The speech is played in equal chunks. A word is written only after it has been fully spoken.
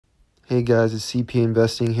Hey guys, it's CP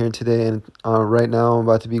Investing here today, and right now I'm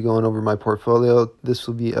about to be going over my portfolio. This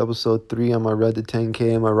will be episode 3 on my Red to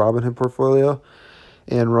 10K and my Robinhood portfolio.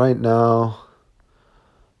 And right now,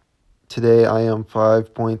 today I am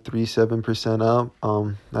 5.37% up.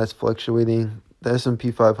 That's fluctuating. The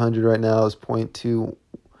S&P 500 right now is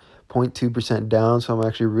 0.2% down, so I'm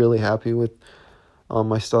actually really happy with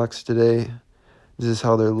my stocks today. This is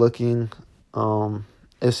how they're looking.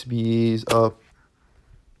 SBE is up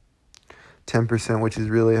 10%, which is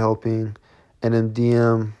really helping.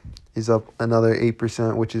 NMDM is up another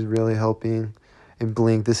 8%, which is really helping. And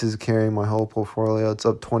Blink, this is carrying my whole portfolio. It's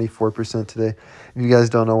up 24% today. If you guys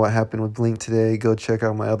don't know what happened with Blink today, go check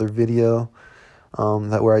out my other video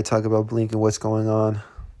where I talk about Blink and what's going on.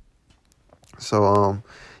 So,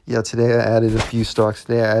 yeah, today I added a few stocks.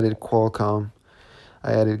 Today I added Qualcomm,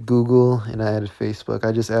 I added Google, and I added Facebook.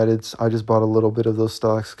 I just bought a little bit of those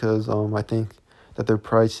stocks because I think that their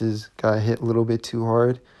prices got hit a little bit too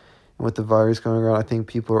hard. And with the virus going around, I think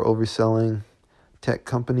people are overselling tech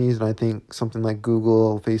companies, and I think something like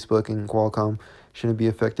Google, Facebook, and Qualcomm shouldn't be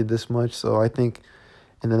affected this much. So I think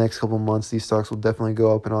in the next couple of months, these stocks will definitely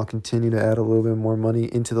go up, and I'll continue to add a little bit more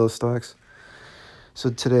money into those stocks. So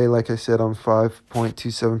today, like I said, I'm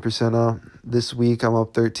 5.27% up. This week, I'm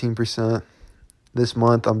up 13%. This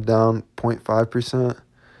month, I'm down 0.5%.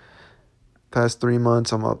 Past 3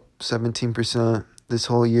 months, I'm up 17%. This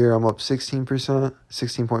whole year, I'm up 16%,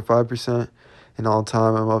 16.5%. And all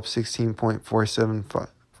time, I'm up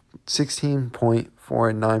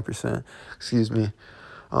 16.49%. Excuse me.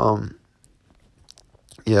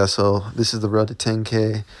 Yeah, so this is the road to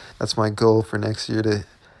 10K. That's my goal for next year, to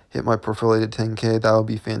hit my portfolio to 10K. That would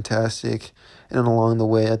be fantastic. And along the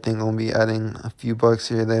way, I think I'll be adding a few bucks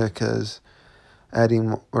here or there, because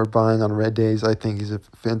adding or buying on red days, I think, is a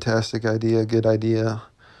fantastic idea, good idea.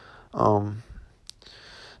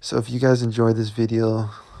 So if you guys enjoyed this video,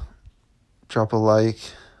 drop a like,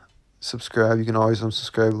 subscribe. You can always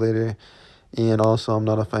unsubscribe later. And also, I'm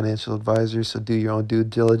not a financial advisor, so do your own due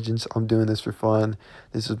diligence. I'm doing this for fun.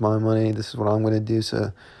 This is my money. This is what I'm going to do.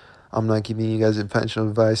 So I'm not giving you guys financial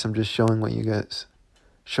advice. I'm just showing you guys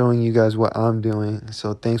what I'm doing.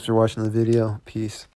 So thanks for watching the video. Peace.